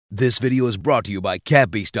This video is brought to you by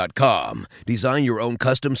catbeast.com. Design your own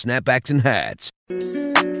custom snapbacks and hats.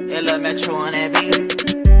 Metro on that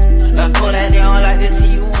beat. I pull that, they don't like to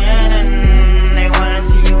see you win. They wanna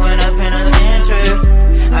see you in a penitentiary.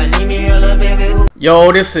 I need me a little baby.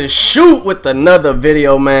 Yo, this is Shoot with another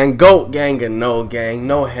video, man. Goat gang and no gang,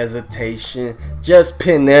 no hesitation, just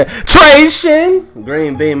penetration.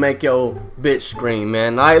 Green bean make your bitch scream,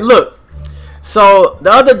 man. Alright, look. So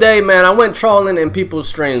the other day, man, I went trolling in people's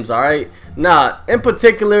streams. Alright, now in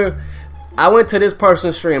particular, I went to this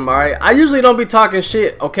person's stream. Alright, I usually don't be talking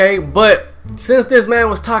shit, okay, but since this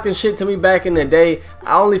man was talking shit to me back in the day,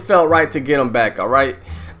 I only felt right to get him back. Alright,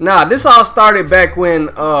 now this all started back when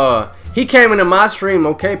he came into my stream.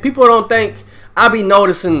 Okay, people don't think I be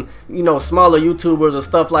noticing, you know, smaller YouTubers or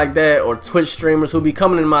stuff like that, or Twitch streamers who be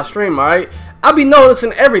coming in my stream. Alright, I be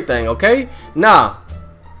noticing everything. Okay, now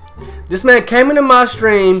this man came into my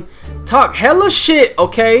stream, talk hella shit.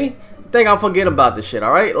 Okay, think I'll forget about this shit.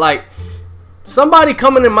 Alright, like somebody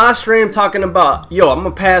coming in my stream talking about, yo, I'm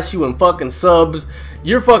gonna pass you in fucking subs,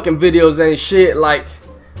 your fucking videos ain't shit. Like,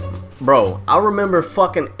 bro, I remember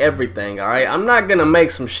fucking everything. Alright, I'm not gonna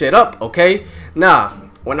make some shit up. Okay, now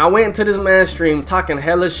when I went into this man's stream talking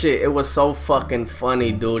hella shit, it was so fucking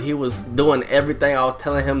funny, dude. He was doing everything I was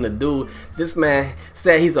telling him to do. This man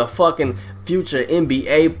said he's a fucking future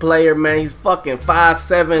NBA player, man. He's fucking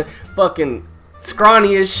 5'7", fucking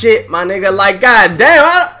scrawny as shit, my nigga. Like,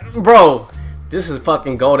 goddamn, bro, this is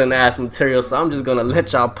fucking golden ass material. So I'm just gonna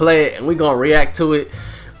let y'all play it and we gonna react to it.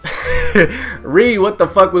 Read what the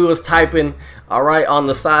fuck we was typing, alright, on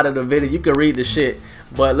the side of the video. You can read the shit,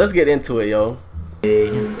 but let's get into it, yo.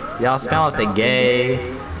 Y'all spell out the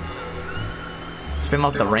gay. Spin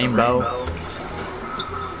out the rainbow.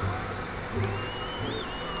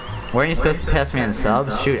 Weren't you supposed to pass me in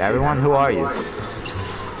subs? Shoot everyone? Who are you?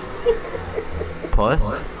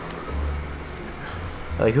 Puss?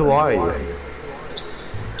 Like, who are you?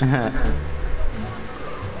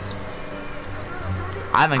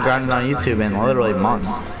 I haven't grinded on YouTube in literally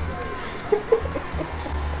months.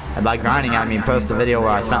 And by grinding, I mean post a video where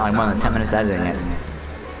I spent like more than 10 minutes editing it.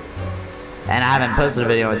 And I haven't posted a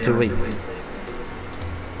video in 2 weeks.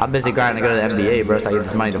 I'm busy grinding to go to the NBA, bro, so I give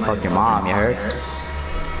this money to fuck your mom, you heard?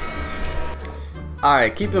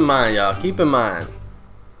 Alright, keep in mind, y'all, keep in mind.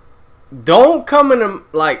 Don't come in,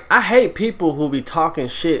 like, I hate people who be talking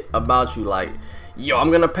shit about you, like, yo,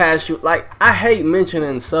 I'm gonna pass you. Like, I hate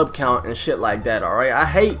mentioning sub count and shit like that. Alright, I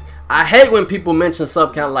hate when people mention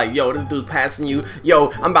sub count, like, yo, this dude's passing you,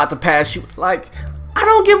 yo, I'm about to pass you. Like, I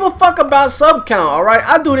don't give a fuck about sub count. Alright,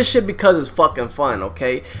 I do this shit because it's fucking fun.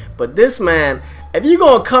 Okay, but this man, if you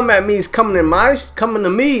gonna come at me, coming to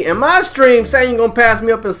me in my stream saying you gonna pass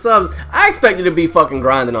me up in subs, I expect you to be fucking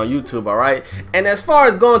grinding on YouTube. Alright, and as far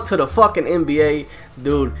as going to the fucking NBA,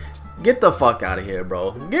 dude, get the fuck out of here,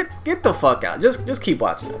 bro. Get the fuck out. Just keep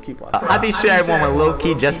watching. Keep watching. I be shooting everyone with low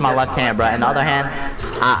key just my left hand, bro. And the other hand,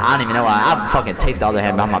 I don't even know why. I fucking taped the other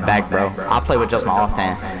hand behind my back, bro. I play with just my off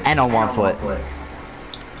hand and on one foot.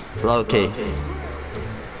 Low key.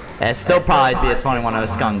 It'd still probably be a 21-0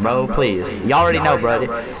 skunk, bro. Please. You already know, bro.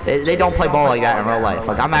 They don't play ball like that in real life.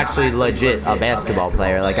 Like, I'm actually legit a basketball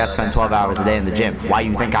player. Like, I spend 12 hours a day in the gym. Why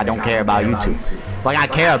you think I don't care about YouTube? Like, I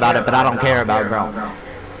care about it, but I don't care about growing.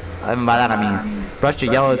 And by that I mean, brush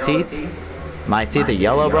your yellow teeth. My teeth are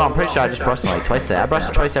yellow, bro. I'm pretty sure I just brushed them like twice today. I brush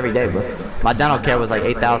them twice every day, bro. My dental care was like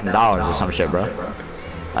 $8,000 or some shit, bro.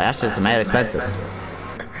 Like, that's just mad expensive.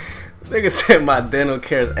 Nigga said my dental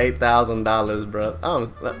care is $8,000, bro.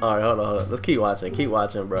 Alright, hold on. Let's keep watching. Keep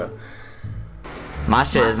watching, bro. My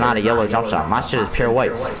shit is not a yellow jump shot. My shit is pure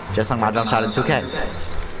whites. Just like my jump shot in 2K.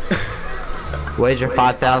 Wager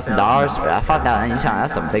 $5,000? $5,000?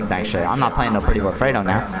 That's some big bang shit. I'm not playing no Pretty Boy Fredo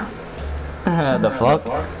now. The fuck?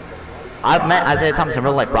 I've met Isaiah Thomas in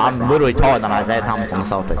real life, bro. I'm literally taller than Isaiah Thomas on the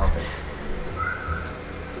Celtics.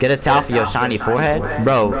 Get a towel for your shiny forehead?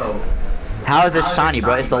 Bro, how is this shiny,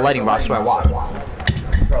 bro? It's the lighting, bro. I swear. Watch.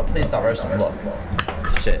 Bro, please stop roasting. Look.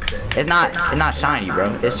 Shit. It's not shiny,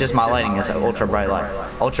 bro. It's just my lighting. It's an ultra bright light.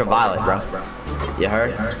 Ultraviolet, bro. You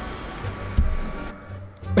heard?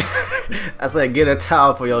 I said, get a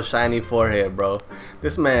towel for your shiny forehead, bro.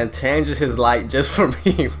 This man changes his light just for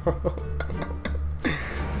me, bro.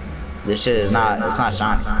 This shit is not, it's not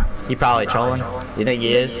shiny. He probably trolling. You think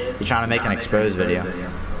he is? He's trying to make an exposed video.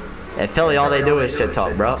 In Philly, all they do is shit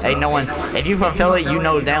talk, bro. Ain't no one, if you from Philly, you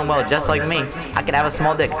know damn well, just like me, I can have a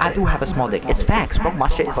small dick. I do have a small dick. It's facts, bro. My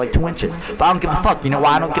shit is like 2 inches. But I don't give a fuck. You know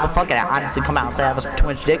why I don't give a fuck? And I honestly come out and say I have a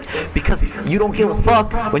 2-inch dick? Because you don't give a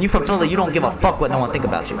fuck. When you from Philly, you don't give a fuck what no one think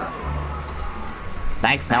about you.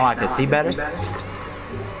 Thanks, now I can see better?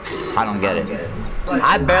 I don't get it.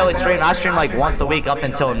 I barely stream. I stream like once a week up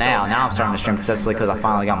until now. Now I'm starting to stream consistently because I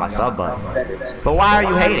finally got my sub button. But why are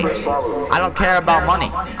you hating? I don't care about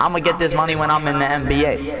money. I'm gonna get this money when I'm in the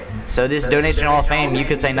NBA. So this donation hall of fame, you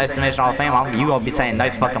could say nice donation hall of fame. You gonna be saying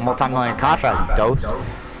nice fucking multi-million contract, you dose.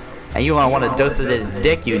 And you gonna want a dose of this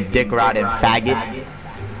dick, you dick-rotted faggot.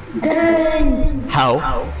 Dang. Ho.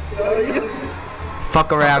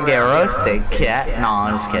 Fuck around, get roasted, cat. No,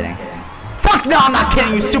 I'm just kidding. Fuck no, I'm not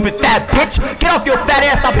kidding, you stupid fat bitch. Get off your fat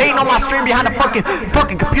ass, stop hating on my stream behind the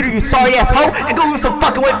fucking computer, you sorry ass hoe, and go lose some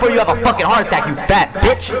fucking weight before you have a fucking heart attack, you fat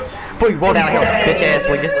bitch. Before you roll down the hill, bitch ass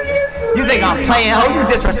nigga. You think I'm playing, hoe? You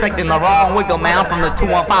disrespecting the wrong wiggle, man. I'm from the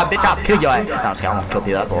 215, bitch. I'll kill your ass. No, I'm just kidding, I won't kill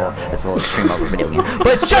you. That's a little extreme over video game.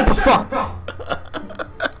 But shut the fuck up.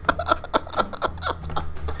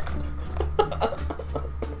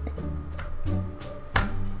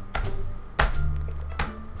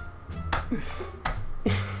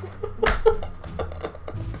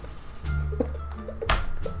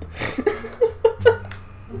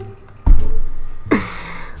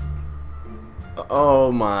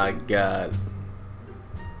 Oh my god.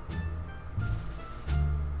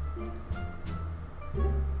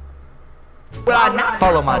 Will I not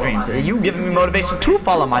follow my dreams? Are you giving me motivation to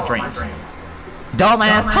follow my dreams?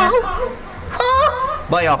 Dumbass, huh?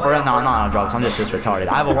 But y'all, for real, no, I'm not on drugs. I'm just this retarded.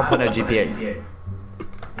 I have a 1.0 GPA.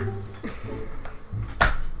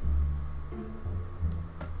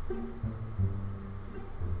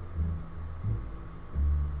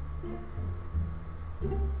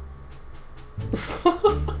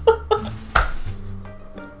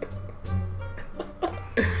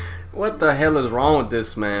 What the hell is wrong with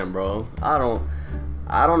this man, bro? I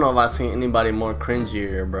don't know if I've seen anybody more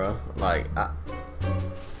cringier, bro. Like I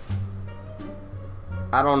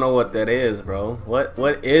don't know what that is, bro.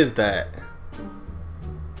 What is that?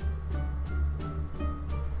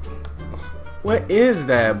 What is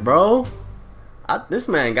that, bro? This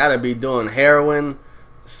man gotta be doing heroin,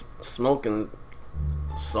 smoking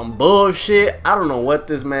some bullshit. I don't know what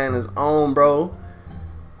this man is on, bro.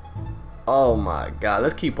 Oh my god,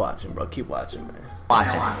 let's keep watching, bro. Keep watching, man.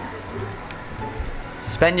 Watching.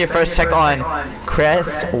 Spend your first check on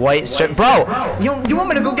Crest White Strip. Bro, you want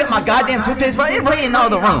me to go get my goddamn toothpaste, bro? It's right in the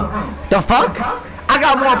other room. The fuck? I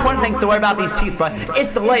got more important things to worry about these teeth, bro.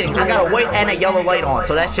 It's the lighting. I got a white and a yellow light on,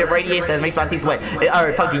 so that shit radiates and makes my teeth white.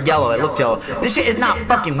 Or fucking yellow. It looks yellow. This shit is not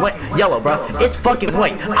fucking wet yellow, bro. It's fucking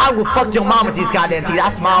white. I will fuck your mom with these goddamn teeth. I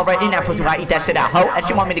smile right in that pussy when I eat that shit out, ho. And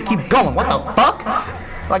she want me to keep going. What the fuck?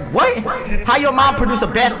 Like, what? How your mom produce a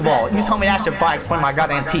basketball? You tell me that shit before I explain my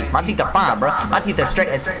goddamn teeth. My teeth are fine, bro. My teeth are straight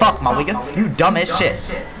as fuck, my nigga. You dumb as shit.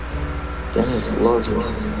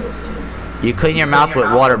 You clean your mouth with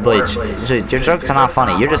water bleach. Your jokes are not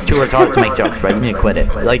funny. You're just too retarded to make jokes, bro. You need to quit it.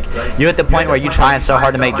 Like, you're at the point where you trying so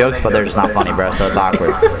hard to make jokes, but they're just not funny, bro. So it's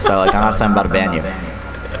awkward. So, like, I'm not saying I'm about to ban you.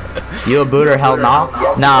 You a booter? Hell no.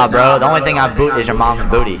 Nah, bro. The only thing I boot is your mom's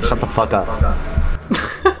booty. Shut the fuck up.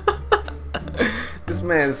 This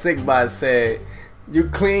man sick by said, you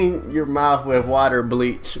clean your mouth with water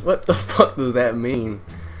bleach. What the fuck does that mean?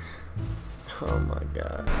 Oh my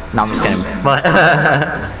god. No, I'm just kidding. But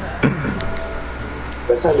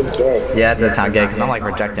That sounded gay. yeah, it does sound gay because I'm like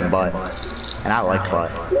rejecting butt, and I like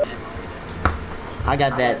butt. I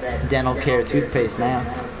got that dental care toothpaste now.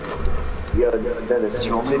 Yo, Dennis,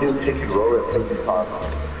 you want me to do chicken roll or chicken pop?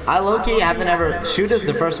 I low-key haven't ever. Shoot is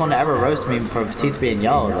the first one to ever roast me for teeth being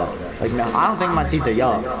yellow though. Like, no, I don't think my teeth are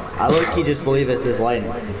yellow. I low-key just believe it's this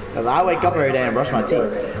lighting. Because I wake up every day and brush my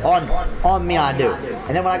teeth. On me, I do.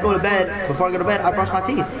 And then when I go to bed, before I go to bed, I brush my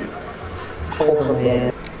teeth. Oh,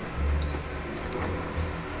 man.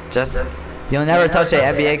 Just, you'll never touch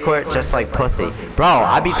an NBA court just like pussy. Bro,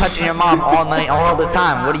 I be touching your mom all night, all the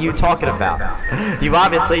time. What are you talking about? You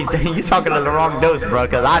obviously, you talking to the wrong dose, bro,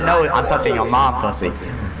 because I know I'm touching your mom, pussy.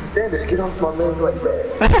 Dennis, get off my man like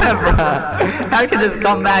that. Bro, how can this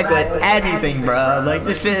come back with anything, bro? Like,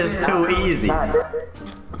 this shit is too easy.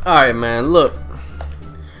 Alright, man, look.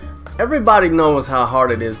 Everybody knows how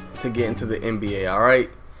hard it is to get into the NBA, alright?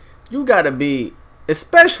 You gotta be,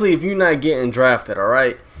 especially if you're not getting drafted,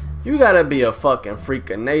 alright? You gotta be a fucking freak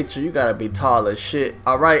of nature. You gotta be tall as shit,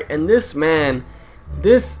 alright? And this man,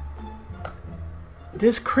 this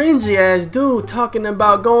cringy ass dude talking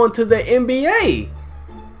about going to the NBA.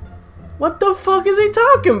 What the fuck is he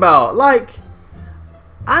talking about? Like,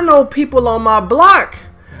 I know people on my block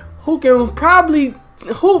who can probably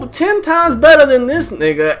hoop 10 times better than this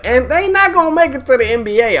nigga, and they not gonna make it to the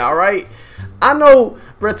NBA, alright? I know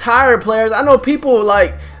retired players. I know people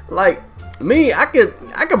like me. I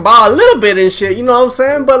could ball a little bit and shit, you know what I'm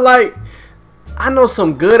saying? But like, I know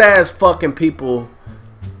some good ass fucking people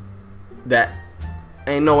that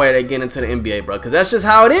ain't no way they get into the NBA, bro. Cause that's just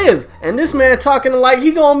how it is. And this man talking like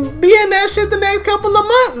he gonna be in that shit the next couple of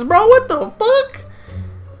months, bro. What the fuck?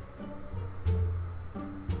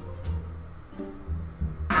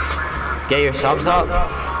 Get your subs up.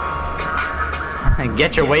 And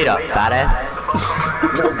get your weight up, fat ass.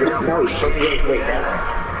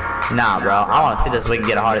 Nah, bro. I want to see this week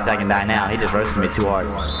get a heart attack and die now. He just roasted me too hard.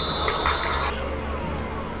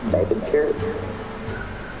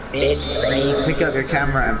 Pick up your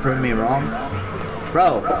camera and prove me wrong.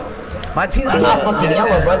 Bro, My teeth are not fucking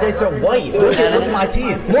yellow, bro. They're so white. Look at my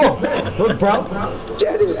teeth. Look. Look, bro.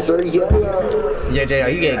 That is so yellow. Yeah, Jay, are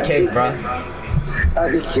you getting kicked, bro?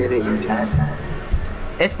 Are you kidding?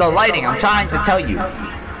 It's the lighting. I'm trying to tell you.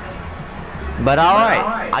 But alright,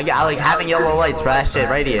 I like having yellow lights, bro. That shit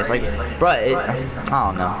radius, like, bro. I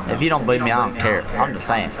don't know. If you don't believe me, I don't care. I'm just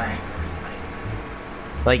saying.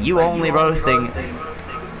 Like, you only roasting.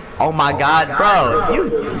 Oh my God,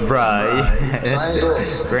 bro. Bro.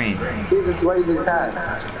 Green.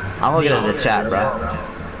 I'm looking at the chat, bro.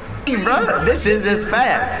 Bro, this is just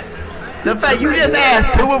facts. The fact you just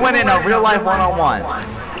asked who would win in a real life one-on-one.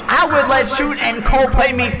 I would let Shoot and Cole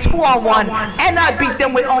play me 2-on-1, and I beat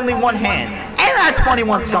them with only one hand, and I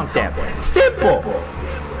 21 skunked them. Simple.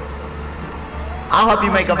 I'll help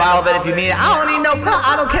you make a vial of it if you need it. I don't need no cut.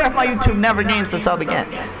 I don't care if my YouTube never gains a sub again.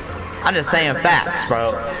 I'm just saying facts,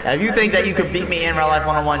 bro. If you think that you could beat me in real life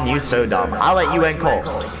one-on-one, you so dumb. I'll let you and Cole.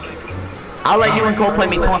 I'll let you and Cole play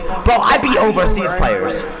me 20. Bro, I beat overseas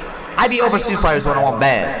players. I beat overseas players one-on-one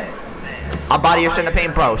bad. I'll body your shit in the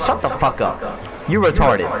paint, bro. Shut the fuck up. You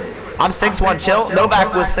retarded. I'm 6'1", chill.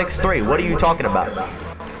 Novak was 6'3". What are you talking about?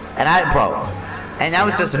 And and that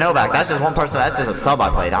was just a Novak. That's just one person. That's just a sub I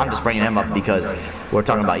played. I'm just bringing him up because we're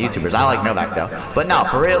talking about YouTubers. I like Novak though. But no,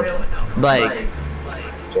 for real, like,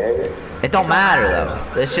 it don't matter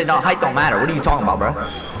though. This shit height don't matter. What are you talking about, bro?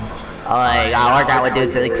 Like, I work out with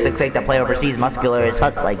dudes like 6'8" that play overseas, muscular as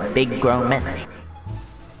fuck, like big grown men.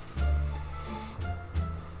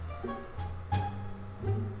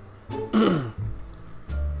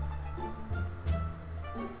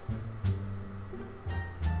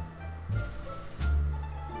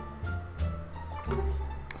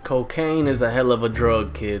 Cocaine is a hell of a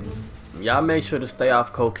drug, kids. Y'all make sure to stay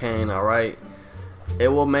off cocaine, alright? It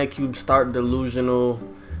will make you start delusional.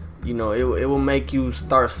 You know, it will make you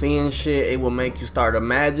start seeing shit. It will make you start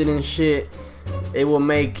imagining shit. It will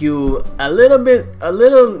make you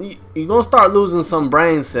you're gonna start losing some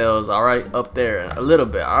brain cells, alright? Up there, a little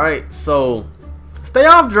bit, alright? So, stay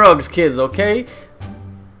off drugs, kids, okay?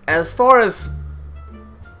 As far as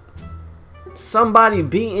somebody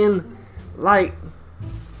being, like,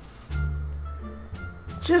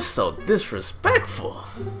 just so disrespectful.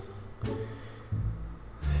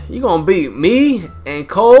 You gonna beat me and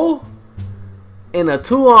Cole in a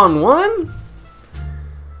 2-on-1?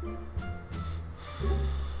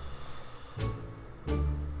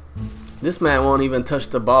 This man won't even touch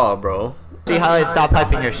the ball, bro. See how I stop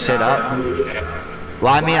hyping your shit up?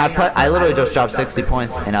 Well, I mean, I literally just dropped 60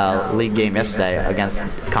 points in a league game yesterday against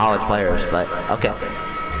college players, but okay.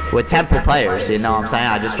 With Temple players, you know what I'm saying?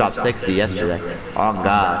 I just dropped 60 yesterday. Oh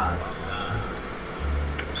God.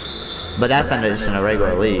 But that's not just in a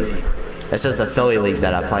regular league. It's just a Philly league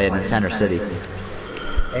that I play in Center City.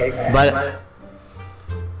 But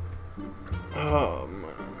oh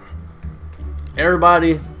man.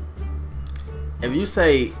 Everybody, if you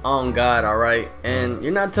say on God, alright, and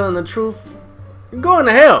you're not telling the truth, you're going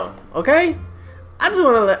to hell, okay? I just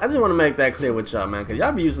wanna make that clear with y'all, man, cause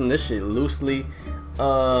y'all be using this shit loosely.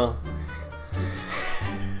 I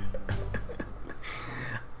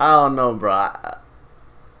don't know, bro.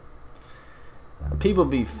 People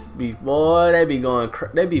be boy,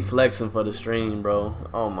 they be flexing for the stream, bro.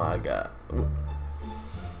 Oh my God.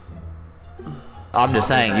 I'm just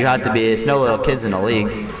saying, you have to be. It's no little kids in the league.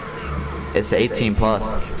 It's 18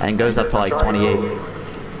 plus, and it goes up to like 28.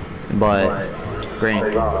 But Green,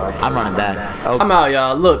 I'm running back. Oh. I'm out,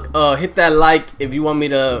 y'all. Look, hit that like if you want me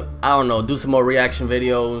to, I don't know, do some more reaction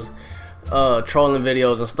videos, trolling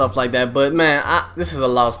videos and stuff like that. But man, this is a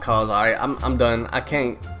lost cause. All right, I'm done. I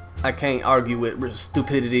can't argue with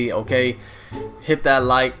stupidity. Okay, hit that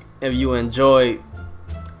like if you enjoyed.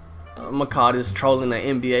 I'm gonna call this trolling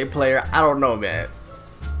an NBA player. I don't know, man.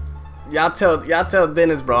 Y'all tell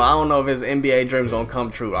Dennis, bro. I don't know if his NBA dream's gonna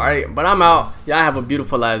come true. All right, but I'm out. Y'all have a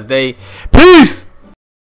beautiful last day. Peace.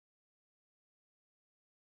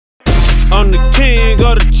 I'm the king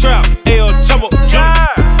of the trap.